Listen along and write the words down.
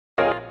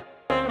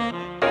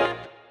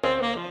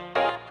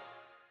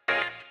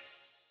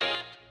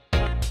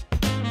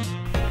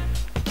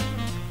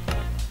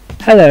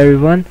Hello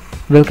everyone,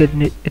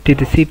 welcome to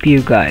the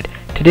CPU guide.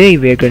 Today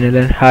we are going to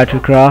learn how to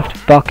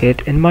craft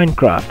bucket in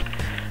Minecraft.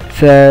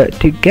 So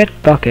to get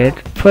bucket,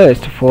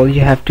 first of all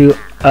you have to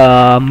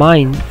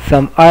mine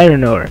some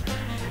iron ore.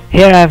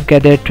 Here I have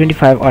gathered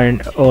 25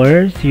 iron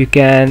ores. You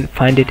can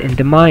find it in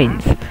the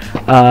mines.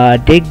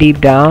 Dig deep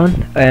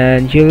down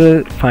and you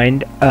will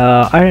find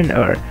iron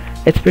ore.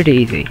 It's pretty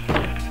easy.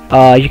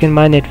 You can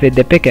mine it with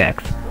the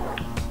pickaxe.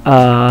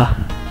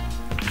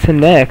 So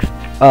next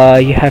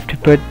you have to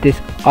put this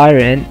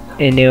iron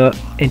into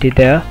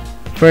the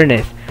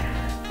furnace.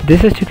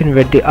 This is to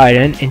convert the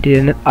iron into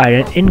an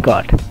iron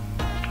ingot.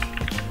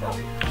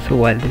 So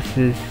while this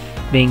is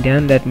being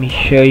done, let me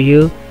show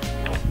you.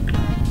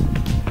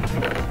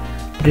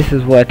 This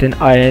is what an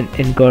iron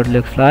ingot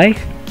looks like.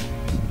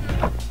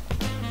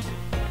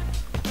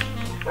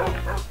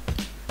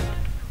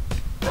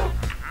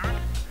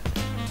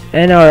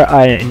 And our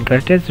iron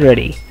ingot is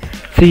ready.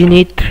 So you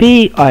need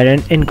 3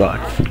 iron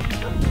ingots.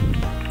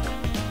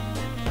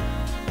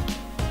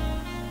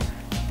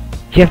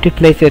 You have to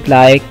place it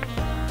like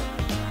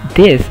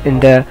this in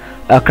the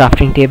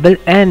crafting table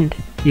and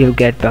you'll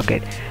get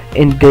bucket.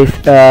 In this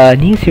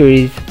new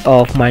series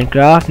of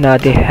Minecraft, now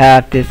they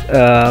have this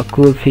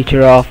cool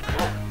feature of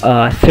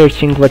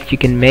searching what you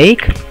can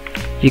make.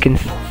 You can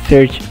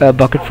search a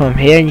bucket from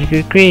here and you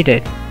can create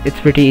it.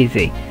 It's pretty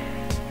easy.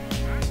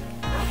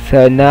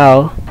 So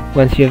now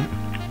once you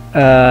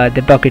have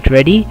the bucket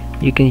ready,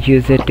 you can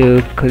use it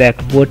to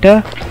collect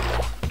water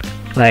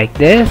like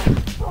this,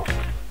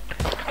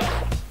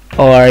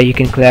 or you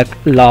can collect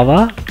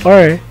lava,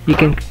 or you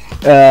can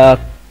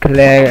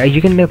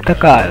milk the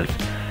cows.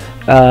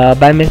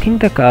 By milking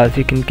the cows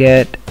you can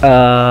get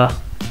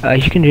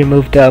you can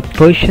remove the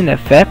poison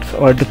effects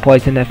or the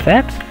poison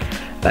effects,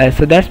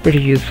 so that's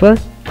pretty useful.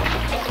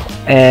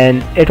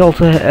 And it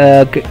also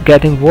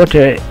getting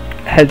water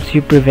helps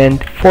you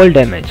prevent fall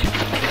damage,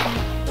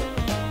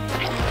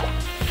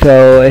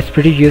 so it's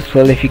pretty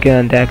useful if you go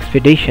on the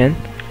expedition,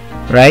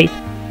 right?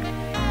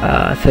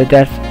 So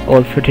that's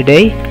all for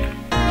today.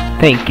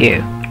 Thank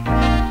you.